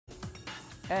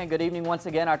And good evening once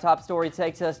again. Our top story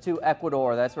takes us to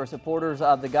Ecuador. That's where supporters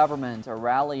of the government are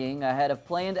rallying ahead of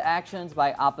planned actions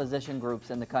by opposition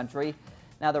groups in the country.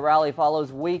 Now, the rally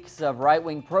follows weeks of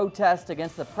right-wing protest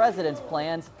against the president's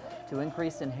plans to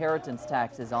increase inheritance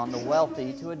taxes on the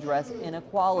wealthy to address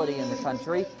inequality in the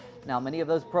country. Now, many of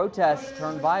those protests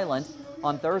turned violent.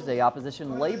 On Thursday,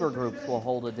 opposition labor groups will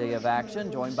hold a day of action,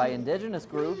 joined by indigenous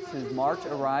groups whose march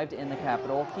arrived in the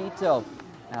capital, Quito.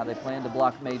 Now, they plan to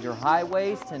block major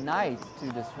highways tonight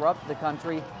to disrupt the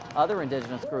country. Other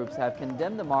indigenous groups have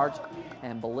condemned the march,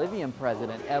 and Bolivian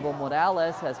President Evo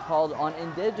Morales has called on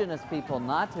indigenous people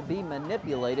not to be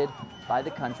manipulated by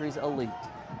the country's elite.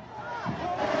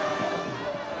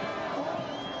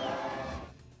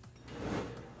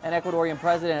 And Ecuadorian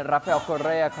President Rafael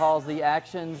Correa calls the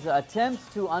actions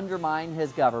attempts to undermine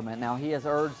his government. Now, he has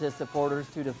urged his supporters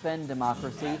to defend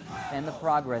democracy and the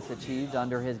progress achieved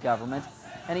under his government.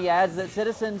 And he adds that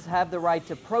citizens have the right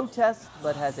to protest,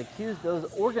 but has accused those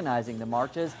organizing the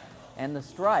marches and the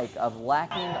strike of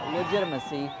lacking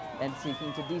legitimacy and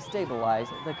seeking to destabilize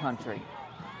the country.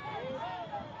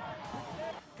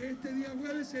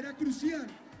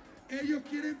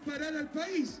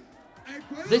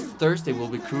 This Thursday will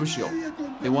be crucial.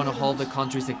 They want to halt the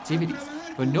country's activities,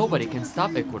 but nobody can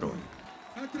stop Ecuador.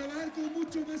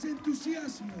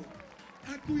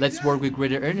 Let's work with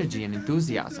greater energy and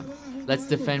enthusiasm. Let's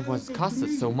defend what's cost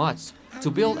us so much,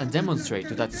 to build and demonstrate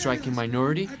to that striking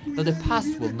minority that the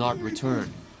past will not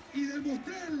return.